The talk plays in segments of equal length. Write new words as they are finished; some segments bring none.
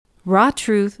Raw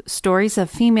Truth, Stories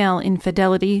of Female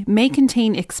Infidelity may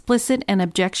contain explicit and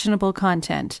objectionable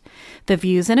content. The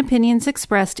views and opinions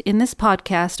expressed in this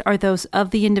podcast are those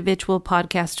of the individual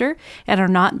podcaster and are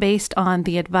not based on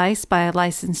the advice by a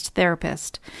licensed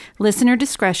therapist. Listener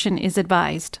discretion is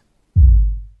advised.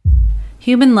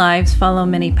 Human lives follow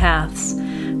many paths,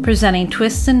 presenting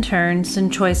twists and turns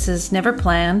and choices never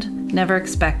planned, never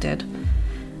expected.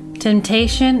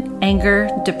 Temptation,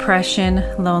 anger, depression,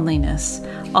 loneliness,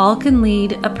 all can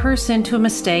lead a person to a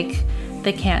mistake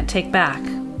they can't take back.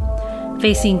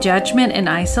 Facing judgment and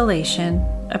isolation,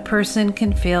 a person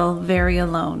can feel very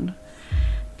alone.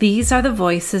 These are the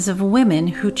voices of women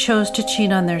who chose to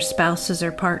cheat on their spouses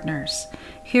or partners.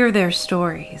 Hear their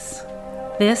stories.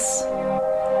 This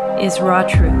is Raw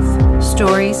Truth,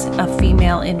 Stories of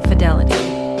Female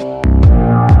Infidelity.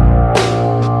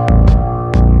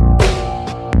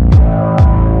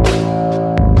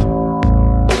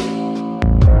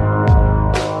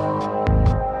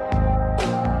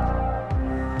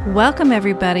 Welcome,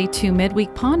 everybody, to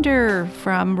Midweek Ponder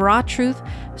from Raw Truth,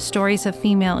 Stories of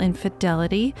Female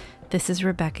Infidelity. This is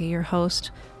Rebecca, your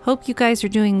host. Hope you guys are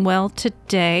doing well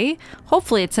today.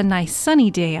 Hopefully it's a nice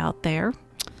sunny day out there.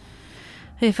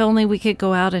 If only we could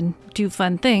go out and do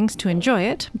fun things to enjoy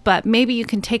it. But maybe you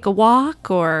can take a walk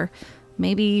or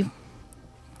maybe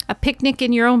a picnic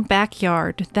in your own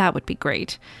backyard. That would be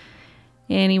great.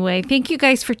 Anyway, thank you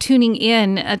guys for tuning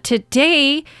in.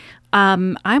 Today,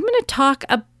 I'm going to talk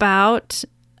about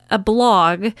a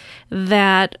blog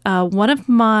that one of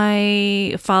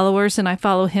my followers, and I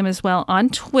follow him as well on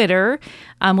Twitter.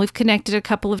 We've connected a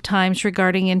couple of times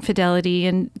regarding infidelity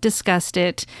and discussed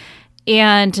it.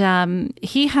 And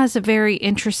he has a very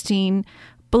interesting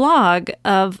blog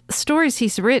of stories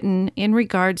he's written in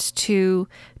regards to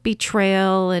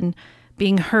betrayal and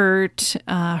being hurt,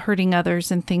 hurting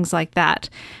others and things like that.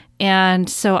 And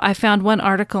so I found one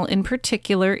article in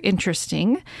particular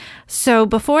interesting. So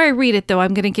before I read it, though,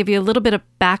 I'm going to give you a little bit of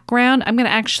background. I'm going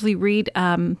to actually read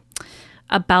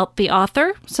about the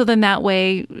author. So then that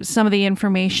way, some of the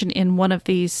information in one of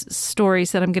these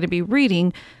stories that I'm going to be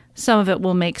reading, some of it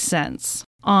will make sense.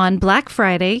 On Black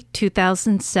Friday,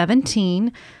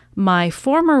 2017, my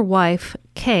former wife,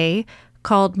 Kay,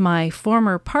 called my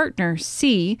former partner,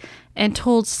 C, and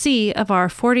told C of our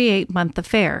 48-month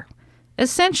affair.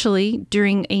 Essentially,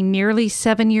 during a nearly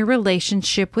 7-year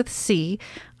relationship with C,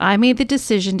 I made the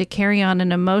decision to carry on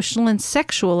an emotional and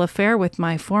sexual affair with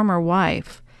my former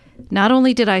wife. Not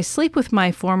only did I sleep with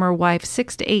my former wife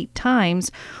 6 to 8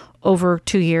 times over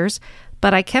 2 years,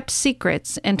 but I kept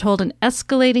secrets and told an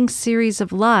escalating series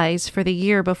of lies for the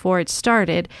year before it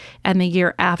started and the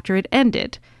year after it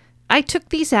ended. I took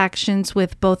these actions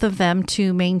with both of them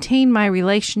to maintain my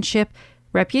relationship,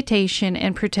 reputation,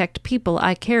 and protect people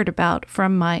I cared about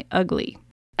from my ugly.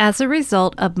 As a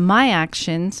result of my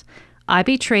actions, I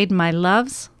betrayed my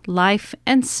loves, life,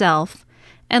 and self,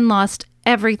 and lost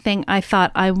everything I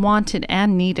thought I wanted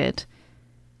and needed.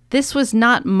 This was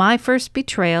not my first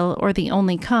betrayal or the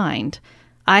only kind.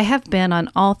 I have been on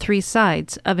all 3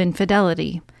 sides of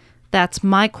infidelity. That's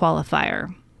my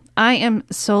qualifier. I am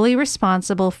solely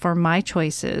responsible for my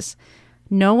choices.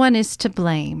 No one is to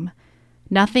blame.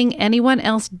 Nothing anyone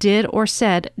else did or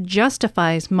said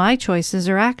justifies my choices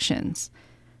or actions.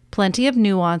 Plenty of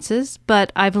nuances,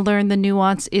 but I've learned the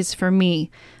nuance is for me,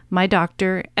 my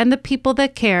doctor, and the people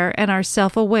that care and are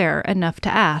self-aware enough to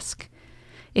ask.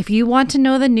 If you want to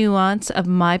know the nuance of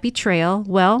my betrayal,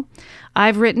 well,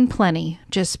 I've written plenty.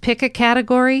 Just pick a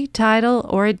category, title,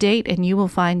 or a date and you will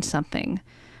find something.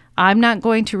 I'm not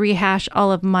going to rehash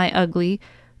all of my ugly,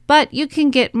 but you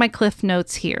can get my cliff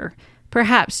notes here.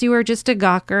 Perhaps you are just a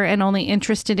gawker and only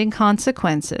interested in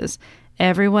consequences.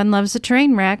 Everyone loves a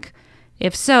train wreck.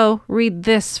 If so, read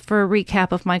this for a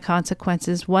recap of my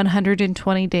consequences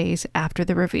 120 days after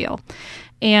the reveal.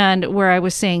 And where I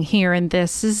was saying here, and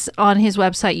this is on his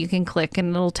website, you can click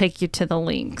and it'll take you to the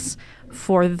links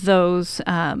for those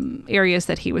areas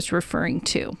that he was referring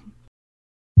to.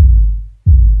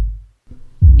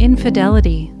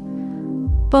 Infidelity.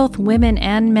 Both women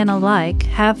and men alike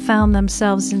have found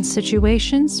themselves in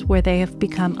situations where they have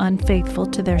become unfaithful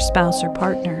to their spouse or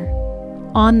partner.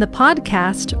 On the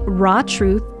podcast, Raw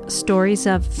Truth, Stories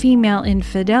of Female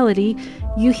Infidelity,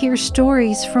 you hear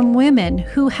stories from women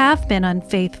who have been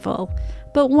unfaithful,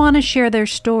 but want to share their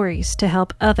stories to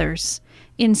help others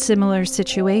in similar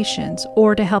situations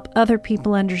or to help other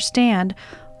people understand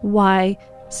why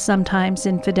sometimes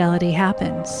infidelity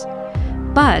happens.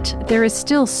 But there is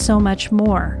still so much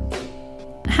more.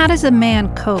 How does a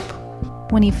man cope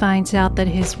when he finds out that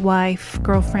his wife,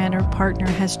 girlfriend, or partner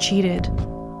has cheated?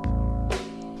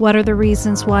 What are the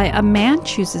reasons why a man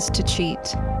chooses to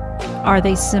cheat? Are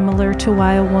they similar to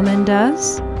why a woman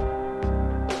does?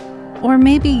 Or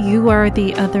maybe you are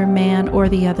the other man or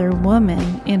the other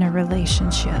woman in a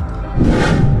relationship.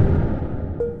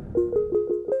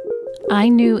 I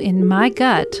knew in my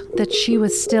gut that she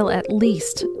was still at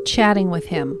least chatting with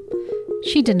him.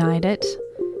 She denied it.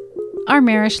 Our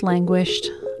marriage languished.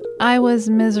 I was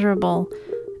miserable.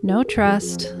 No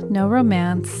trust, no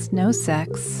romance, no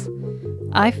sex.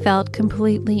 I felt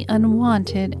completely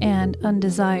unwanted and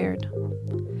undesired.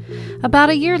 About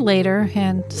a year later,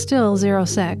 and still zero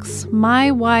sex,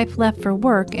 my wife left for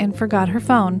work and forgot her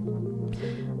phone.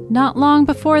 Not long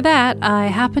before that, I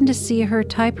happened to see her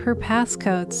type her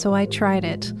passcode, so I tried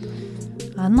it.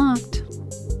 Unlocked.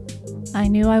 I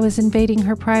knew I was invading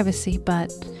her privacy,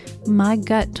 but my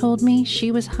gut told me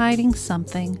she was hiding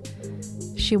something.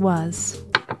 She was.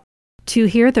 To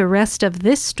hear the rest of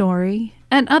this story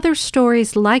and other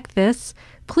stories like this,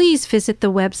 please visit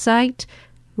the website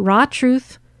Raw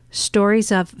Truth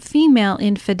Stories of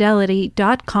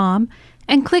FemaleInfidelity.com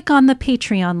and click on the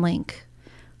Patreon link.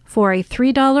 For a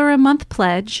 $3 a month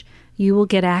pledge, you will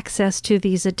get access to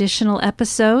these additional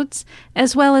episodes,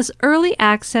 as well as early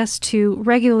access to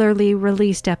regularly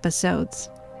released episodes.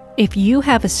 If you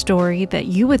have a story that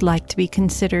you would like to be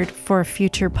considered for a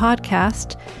future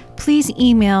podcast, please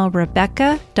email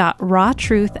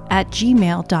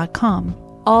rebecca.rawtruth@gmail.com.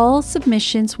 All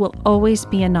submissions will always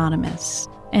be anonymous.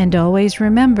 And always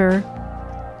remember,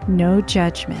 no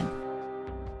judgment.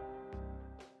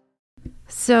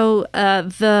 So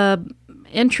the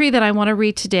entry that I want to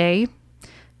read today,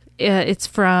 it's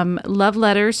from Love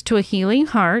Letters to a Healing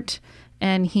Heart.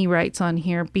 And he writes on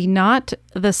here, "Be not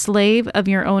the slave of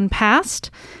your own past.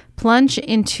 Plunge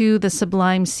into the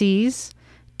sublime seas.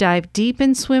 Dive deep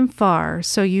and swim far,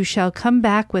 so you shall come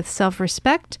back with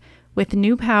self-respect, with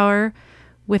new power,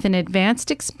 with an advanced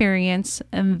experience,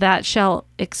 and that shall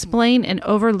explain and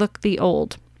overlook the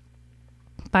old."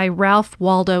 By Ralph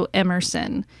Waldo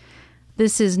Emerson.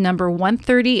 This is number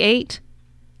 138,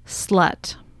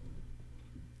 Slut.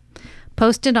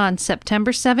 Posted on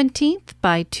September 17th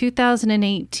by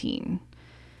 2018.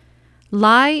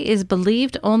 Lie is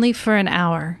believed only for an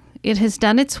hour. It has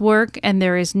done its work, and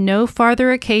there is no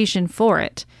farther occasion for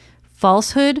it.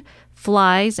 Falsehood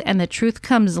flies, and the truth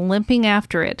comes limping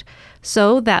after it,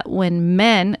 so that when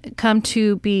men come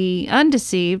to be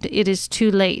undeceived, it is too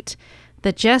late.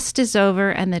 The jest is over,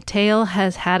 and the tale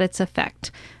has had its effect.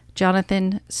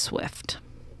 Jonathan Swift.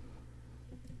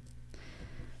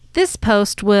 This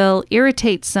post will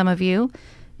irritate some of you.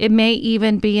 It may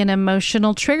even be an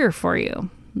emotional trigger for you.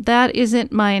 That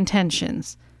isn't my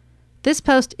intentions. This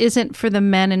post isn't for the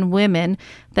men and women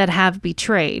that have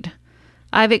betrayed.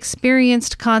 I've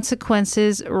experienced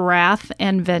consequences, wrath,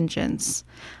 and vengeance.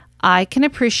 I can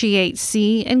appreciate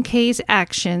C and K's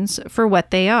actions for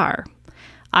what they are.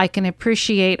 I can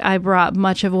appreciate I brought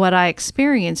much of what I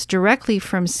experienced directly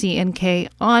from C and K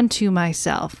onto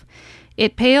myself.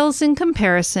 It pales in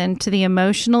comparison to the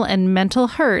emotional and mental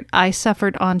hurt I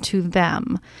suffered onto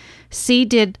them. C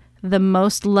did the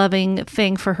most loving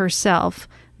thing for herself,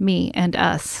 me and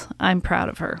us. I'm proud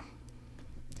of her.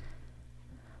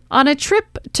 On a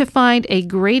trip to find a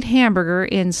great hamburger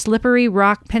in Slippery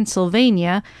Rock,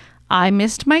 Pennsylvania, I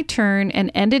missed my turn and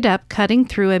ended up cutting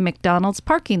through a McDonald's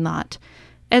parking lot.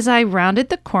 As I rounded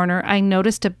the corner, I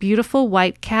noticed a beautiful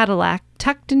white Cadillac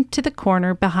tucked into the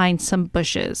corner behind some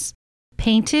bushes.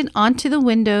 Painted onto the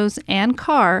windows and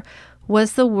car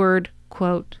was the word,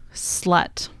 quote,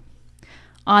 slut.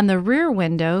 On the rear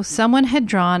window, someone had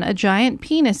drawn a giant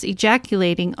penis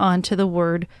ejaculating onto the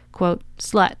word, quote,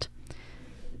 slut.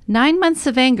 9 months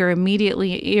of anger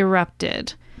immediately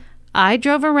erupted. I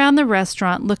drove around the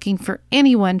restaurant looking for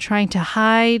anyone trying to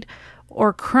hide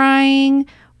or crying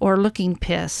or looking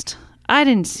pissed. I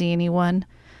didn't see anyone.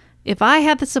 If I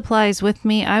had the supplies with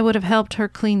me, I would have helped her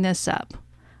clean this up.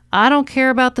 I don't care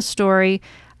about the story.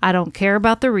 I don't care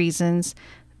about the reasons.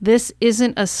 This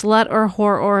isn't a slut or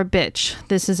whore or a bitch.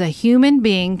 This is a human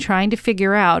being trying to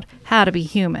figure out how to be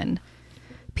human.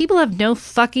 People have no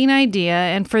fucking idea,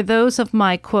 and for those of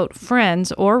my, quote,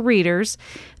 friends or readers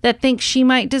that think she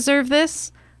might deserve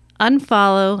this,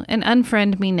 unfollow and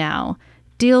unfriend me now.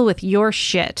 Deal with your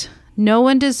shit. No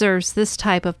one deserves this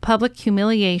type of public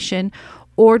humiliation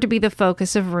or to be the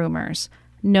focus of rumors.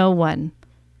 No one.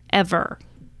 Ever.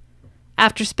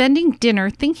 After spending dinner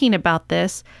thinking about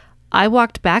this, I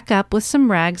walked back up with some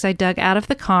rags I dug out of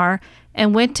the car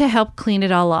and went to help clean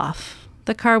it all off.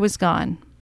 The car was gone.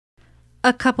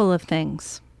 A couple of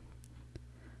things.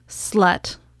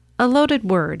 Slut. A loaded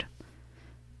word.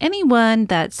 Anyone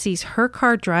that sees her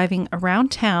car driving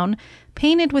around town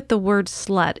painted with the word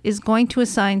slut is going to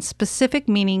assign specific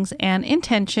meanings and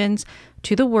intentions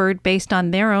to the word based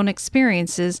on their own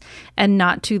experiences and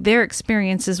not to their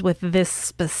experiences with this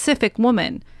specific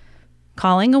woman.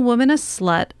 Calling a woman a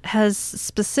slut has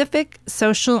specific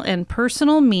social and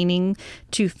personal meaning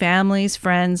to families,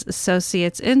 friends,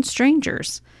 associates, and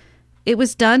strangers. It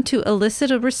was done to elicit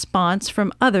a response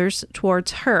from others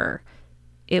towards her.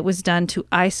 It was done to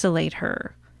isolate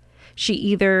her. She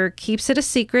either keeps it a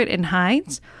secret and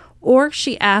hides, or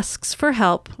she asks for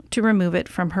help to remove it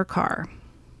from her car.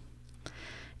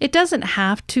 It doesn't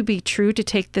have to be true to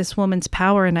take this woman's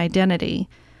power and identity.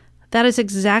 That is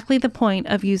exactly the point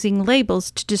of using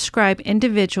labels to describe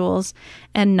individuals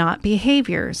and not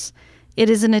behaviors. It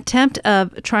is an attempt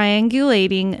of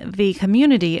triangulating the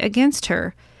community against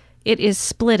her. It is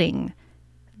splitting.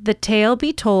 The tale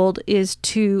be told is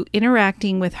to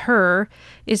interacting with her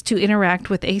is to interact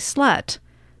with a slut.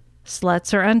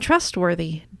 Sluts are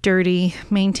untrustworthy, dirty,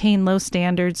 maintain low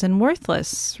standards, and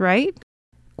worthless, right?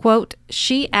 Quote,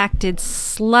 she acted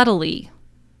sluttily,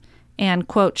 and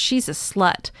quote, she's a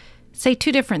slut. Say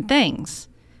two different things.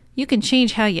 You can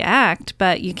change how you act,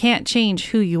 but you can't change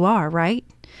who you are, right?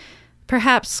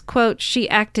 Perhaps, quote, she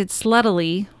acted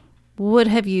sluttily would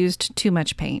have used too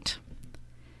much paint.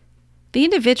 The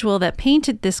individual that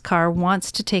painted this car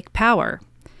wants to take power.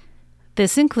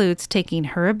 This includes taking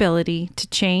her ability to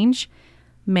change,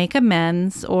 make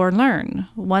amends, or learn.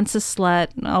 Once a slut,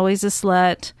 always a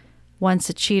slut. Once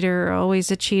a cheater,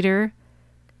 always a cheater.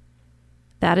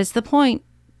 That is the point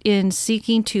in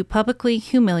seeking to publicly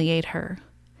humiliate her.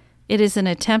 It is an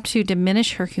attempt to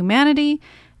diminish her humanity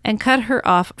and cut her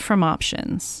off from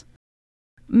options.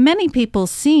 Many people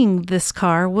seeing this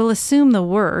car will assume the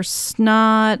worst,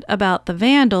 not about the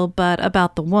vandal, but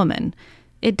about the woman.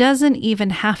 It doesn't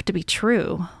even have to be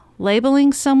true.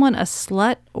 Labeling someone a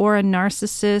slut or a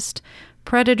narcissist,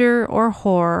 predator, or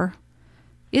whore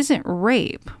isn't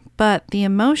rape, but the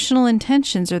emotional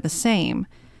intentions are the same.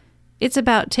 It's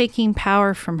about taking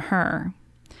power from her.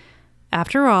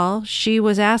 After all, she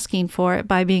was asking for it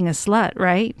by being a slut,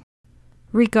 right?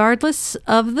 Regardless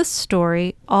of the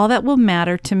story, all that will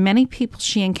matter to many people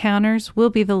she encounters will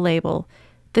be the label.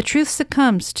 The truth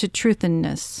succumbs to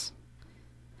truthiness.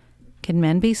 Can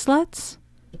men be sluts?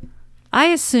 I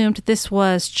assumed this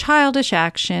was childish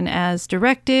action as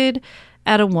directed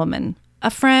at a woman. A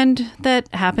friend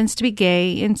that happens to be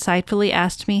gay insightfully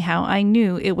asked me how I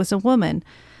knew it was a woman.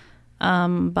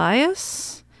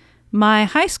 Bias? My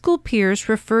high school peers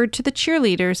referred to the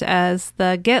cheerleaders as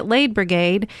the Get Laid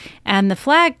Brigade and the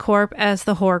Flag Corp as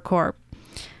the Whore Corp.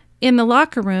 In the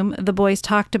locker room, the boys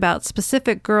talked about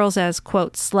specific girls as,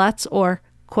 quote, sluts or,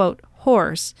 quote,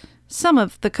 whores. Some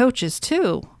of the coaches,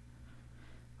 too.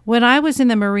 When I was in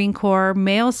the Marine Corps,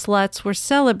 male sluts were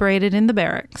celebrated in the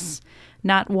barracks.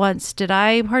 Not once did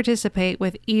I participate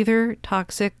with either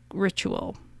toxic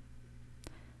ritual.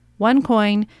 One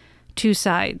coin, two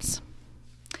sides.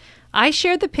 I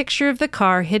shared the picture of the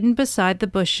car hidden beside the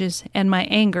bushes and my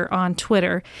anger on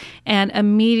Twitter and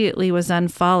immediately was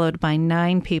unfollowed by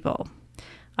 9 people.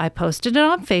 I posted it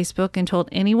on Facebook and told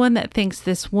anyone that thinks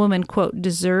this woman, quote,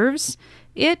 deserves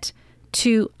it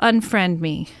to unfriend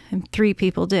me, and 3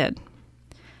 people did.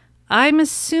 I'm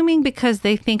assuming because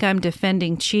they think I'm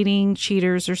defending cheating,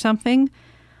 cheaters, or something.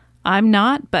 I'm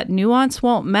not, but nuance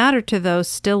won't matter to those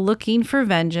still looking for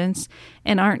vengeance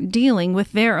and aren't dealing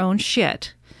with their own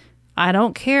shit. I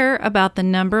don't care about the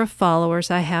number of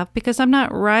followers I have because I'm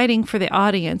not writing for the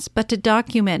audience, but to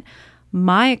document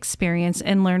my experience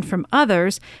and learn from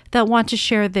others that want to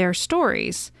share their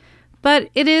stories. But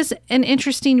it is an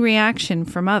interesting reaction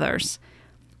from others.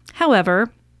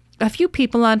 However, a few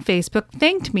people on Facebook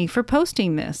thanked me for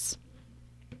posting this.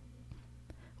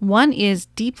 One is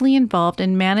deeply involved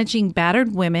in managing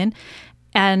battered women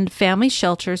and family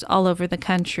shelters all over the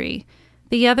country.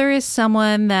 The other is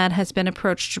someone that has been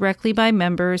approached directly by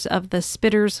members of the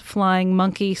Spitters Flying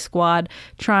Monkey Squad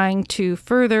trying to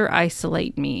further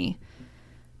isolate me.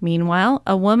 Meanwhile,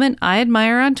 a woman I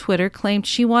admire on Twitter claimed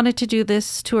she wanted to do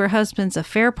this to her husband's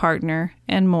affair partner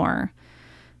and more.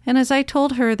 And as I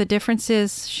told her, the difference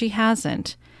is she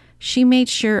hasn't. She made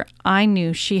sure I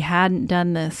knew she hadn't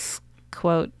done this,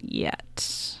 quote,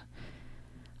 yet.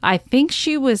 I think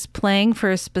she was playing for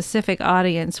a specific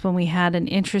audience when we had an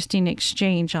interesting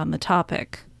exchange on the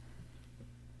topic.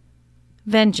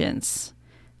 Vengeance.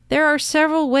 There are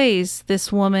several ways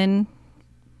this woman,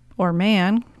 or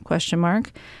man,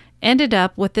 ended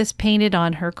up with this painted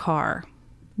on her car.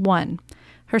 1.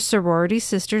 Her sorority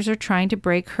sisters are trying to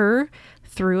break her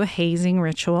through a hazing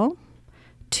ritual.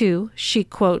 2. She,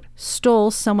 quote,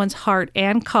 stole someone's heart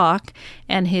and cock,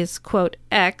 and his, quote,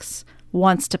 ex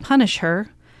wants to punish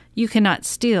her. You cannot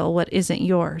steal what isn't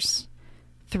yours.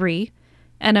 3.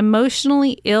 An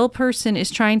emotionally ill person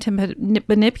is trying to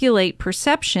manipulate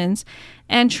perceptions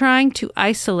and trying to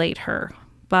isolate her.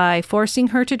 By forcing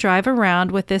her to drive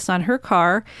around with this on her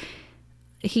car,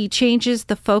 he changes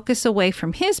the focus away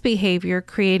from his behavior,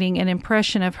 creating an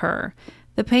impression of her.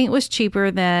 The paint was cheaper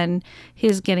than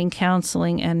his getting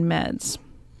counseling and meds.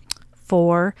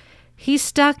 4. He's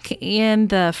stuck in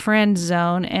the friend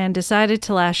zone and decided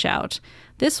to lash out.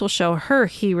 This will show her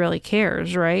he really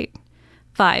cares, right?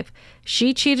 5.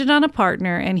 She cheated on a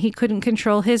partner and he couldn't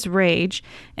control his rage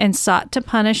and sought to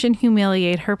punish and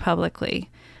humiliate her publicly.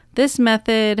 This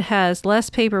method has less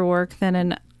paperwork than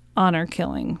an honor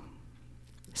killing.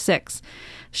 6.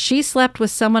 She slept with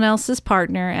someone else's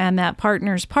partner and that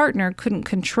partner's partner couldn't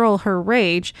control her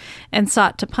rage and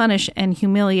sought to punish and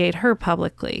humiliate her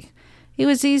publicly. It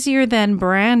was easier than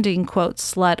branding, quote,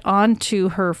 slut onto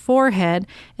her forehead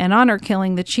and honor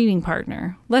killing the cheating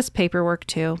partner. Less paperwork,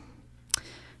 too.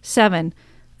 7.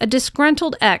 A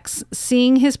disgruntled ex,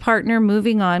 seeing his partner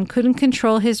moving on, couldn't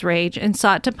control his rage and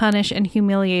sought to punish and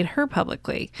humiliate her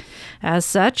publicly. As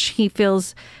such, he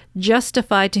feels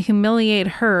justified to humiliate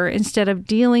her instead of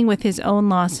dealing with his own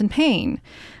loss and pain.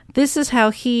 This is how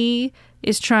he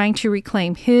is trying to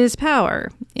reclaim his power.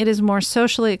 It is more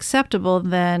socially acceptable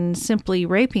than simply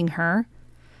raping her.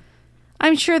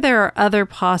 I'm sure there are other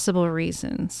possible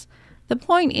reasons. The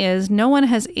point is, no one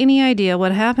has any idea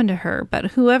what happened to her,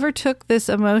 but whoever took this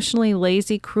emotionally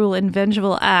lazy, cruel, and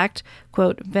vengeful act,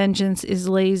 quote, vengeance is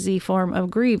lazy form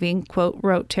of grieving, quote,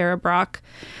 wrote Tara Brach.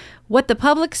 What the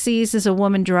public sees is a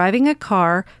woman driving a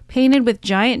car painted with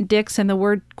giant dicks and the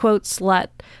word, quote, slut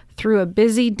through a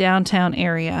busy downtown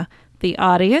area. The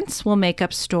audience will make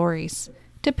up stories.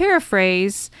 To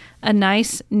paraphrase a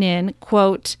nice nin,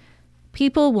 quote,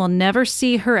 people will never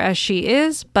see her as she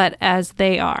is, but as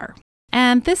they are.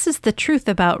 And this is the truth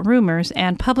about rumors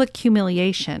and public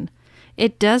humiliation.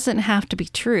 It doesn't have to be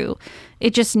true.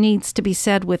 It just needs to be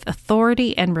said with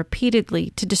authority and repeatedly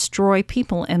to destroy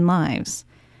people and lives.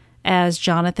 As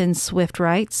Jonathan Swift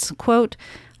writes, quote,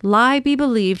 lie be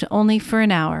believed only for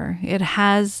an hour. It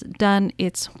has done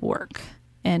its work,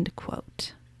 end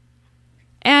quote.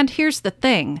 And here's the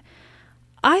thing.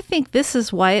 I think this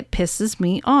is why it pisses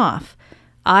me off.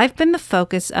 I've been the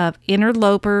focus of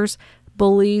interlopers,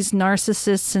 bullies,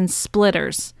 narcissists, and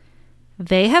splitters.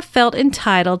 They have felt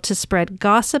entitled to spread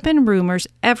gossip and rumors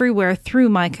everywhere through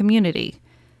my community.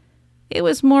 It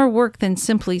was more work than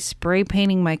simply spray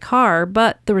painting my car,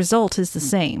 but the result is the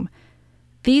same.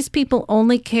 These people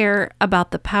only care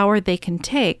about the power they can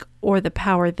take or the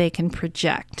power they can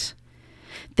project.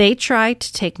 They tried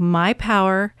to take my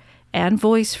power and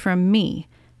voice from me.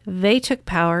 They took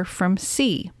power from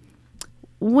C.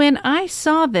 When I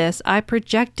saw this, I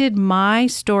projected my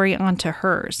story onto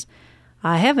hers.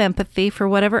 I have empathy for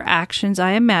whatever actions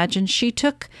I imagine she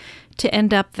took to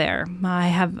end up there. I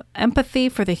have empathy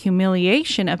for the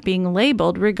humiliation of being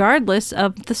labeled regardless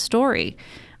of the story.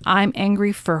 I'm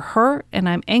angry for her and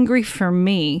I'm angry for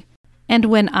me. And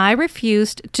when I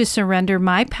refused to surrender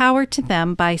my power to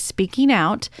them by speaking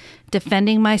out,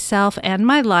 defending myself and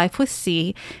my life with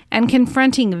C, and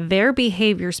confronting their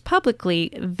behaviors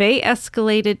publicly, they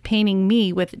escalated painting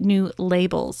me with new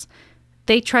labels.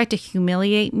 They tried to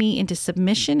humiliate me into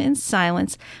submission and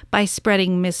silence by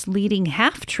spreading misleading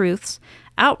half-truths,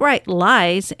 outright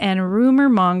lies, and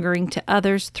rumor-mongering to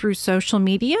others through social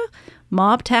media,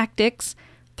 mob tactics,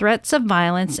 threats of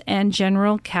violence, and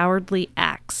general cowardly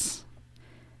acts.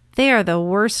 They are the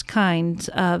worst kinds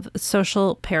of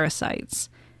social parasites.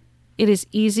 It is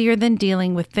easier than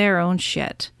dealing with their own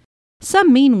shit.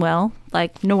 Some mean well,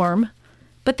 like Norm,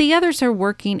 but the others are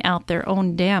working out their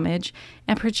own damage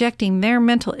and projecting their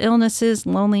mental illnesses,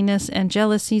 loneliness, and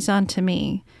jealousies onto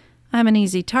me. I'm an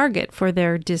easy target for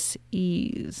their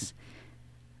dis-ease.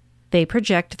 They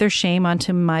project their shame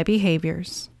onto my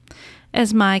behaviors.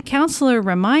 As my counselor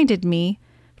reminded me,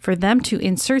 for them to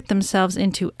insert themselves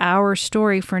into our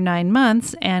story for 9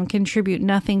 months and contribute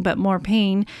nothing but more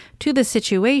pain to the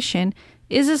situation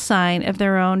is a sign of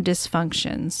their own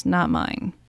dysfunctions, not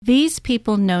mine. These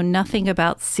people know nothing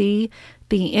about C,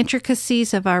 the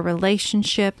intricacies of our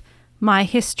relationship, my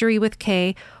history with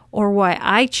K, or why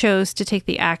I chose to take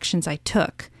the actions I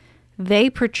took. They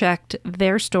project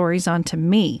their stories onto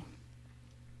me.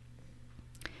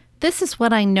 This is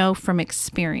what I know from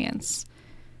experience.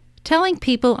 Telling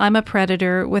people I'm a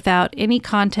predator without any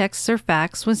context or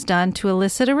facts was done to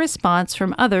elicit a response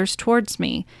from others towards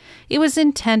me. It was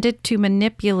intended to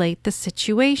manipulate the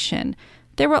situation.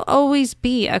 There will always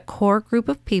be a core group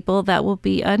of people that will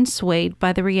be unswayed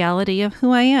by the reality of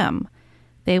who I am.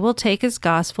 They will take as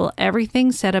gospel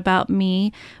everything said about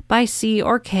me by C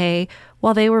or K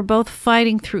while they were both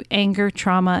fighting through anger,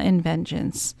 trauma, and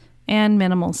vengeance, and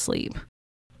minimal sleep.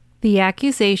 The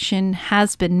accusation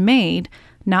has been made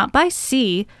not by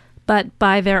C, but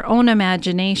by their own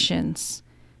imaginations.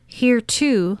 Here,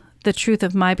 too, the truth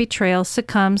of my betrayal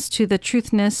succumbs to the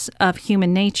truthness of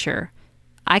human nature.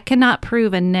 I cannot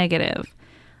prove a negative.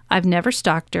 I've never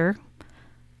stalked her.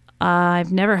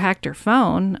 I've never hacked her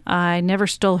phone. I never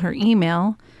stole her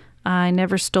email. I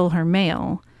never stole her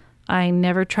mail. I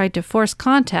never tried to force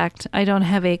contact. I don't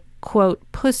have a, quote,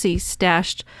 pussy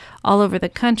stashed all over the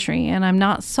country, and I'm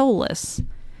not soulless.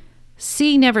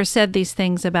 C never said these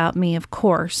things about me, of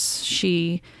course.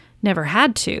 She never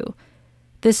had to.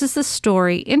 This is the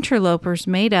story interlopers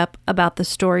made up about the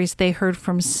stories they heard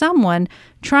from someone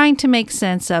trying to make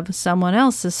sense of someone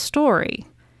else's story.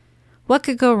 What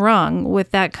could go wrong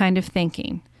with that kind of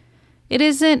thinking? It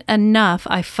isn't enough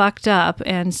I fucked up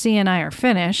and C and I are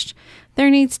finished. There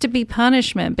needs to be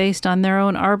punishment based on their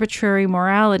own arbitrary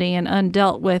morality and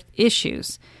undealt with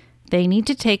issues. They need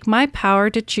to take my power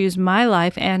to choose my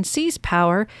life and C's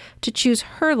power to choose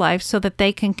her life so that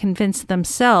they can convince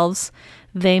themselves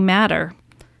they matter.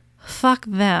 Fuck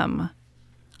them.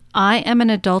 I am an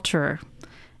adulterer.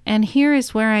 And here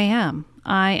is where I am.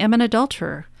 I am an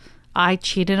adulterer. I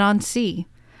cheated on C.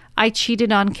 I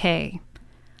cheated on K.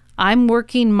 I'm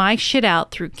working my shit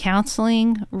out through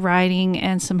counseling, writing,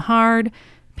 and some hard,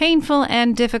 painful,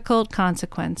 and difficult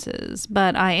consequences.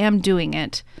 But I am doing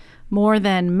it, more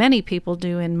than many people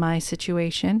do in my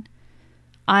situation.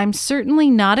 I'm certainly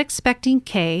not expecting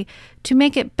K to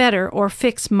make it better or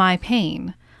fix my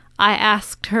pain. I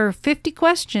asked her 50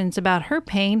 questions about her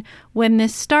pain when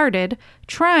this started,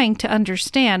 trying to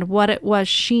understand what it was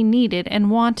she needed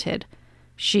and wanted.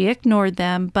 She ignored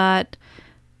them, but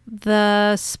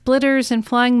the splitters and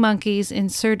flying monkeys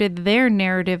inserted their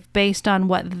narrative based on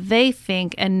what they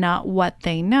think and not what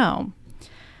they know.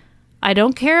 I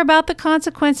don't care about the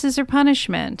consequences or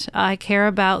punishment. I care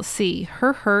about C,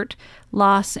 her hurt,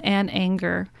 loss, and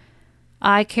anger.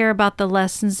 I care about the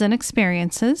lessons and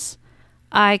experiences.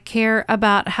 I care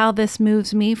about how this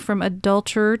moves me from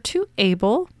adulterer to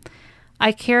able.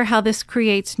 I care how this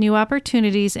creates new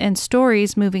opportunities and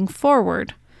stories moving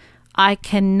forward. I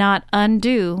cannot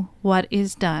undo what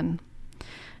is done.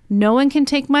 No one can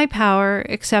take my power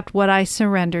except what I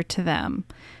surrender to them.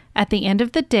 At the end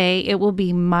of the day, it will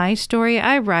be my story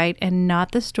I write and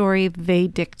not the story they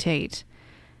dictate.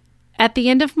 At the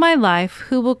end of my life,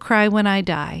 who will cry when I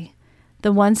die?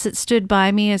 The ones that stood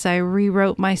by me as I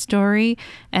rewrote my story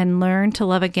and learned to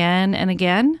love again and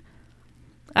again?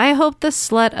 I hope the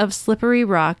slut of Slippery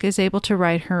Rock is able to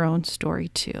write her own story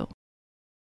too.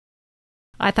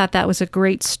 I thought that was a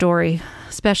great story,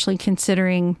 especially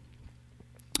considering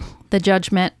the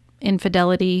judgment,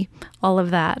 infidelity, all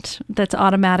of that. That's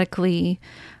automatically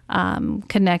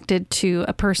connected to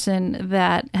a person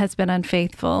that has been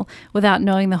unfaithful without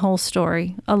knowing the whole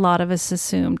story. A lot of us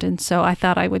assumed. And so I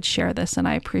thought I would share this, and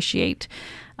I appreciate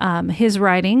his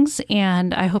writings.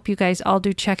 And I hope you guys all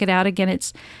do check it out. Again,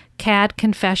 it's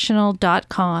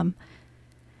cadconfessional.com.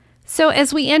 So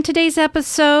as we end today's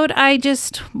episode, I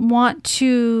just want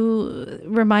to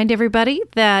remind everybody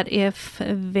that if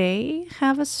they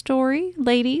have a story,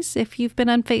 ladies, if you've been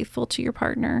unfaithful to your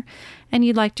partner and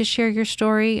you'd like to share your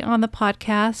story on the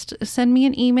podcast, send me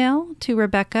an email to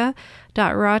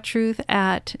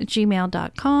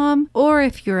rebecca.rawtruth@gmail.com. Or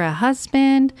if you're a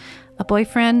husband, a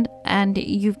boyfriend, and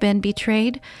you've been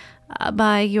betrayed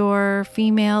by your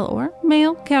female or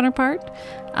male counterpart,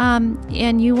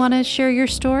 and you want to share your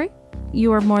story,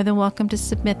 you are more than welcome to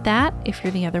submit that. If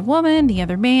you're the other woman, the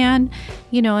other man,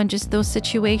 and just those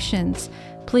situations,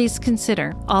 please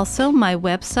consider. Also, my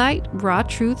website,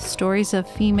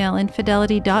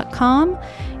 rawtruthstoriesoffemaleinfidelity.com,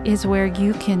 is where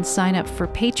you can sign up for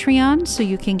Patreon so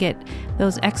you can get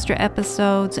those extra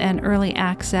episodes and early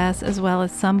access, as well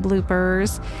as some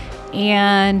bloopers.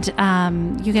 And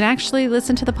you can actually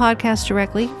listen to the podcast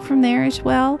directly from there as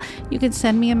well. You can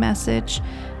send me a message.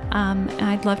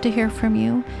 I'd love to hear from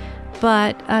you.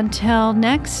 But until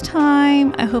next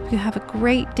time, I hope you have a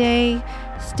great day.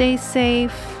 Stay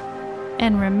safe.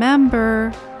 And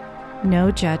remember,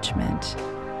 no judgment.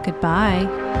 Goodbye.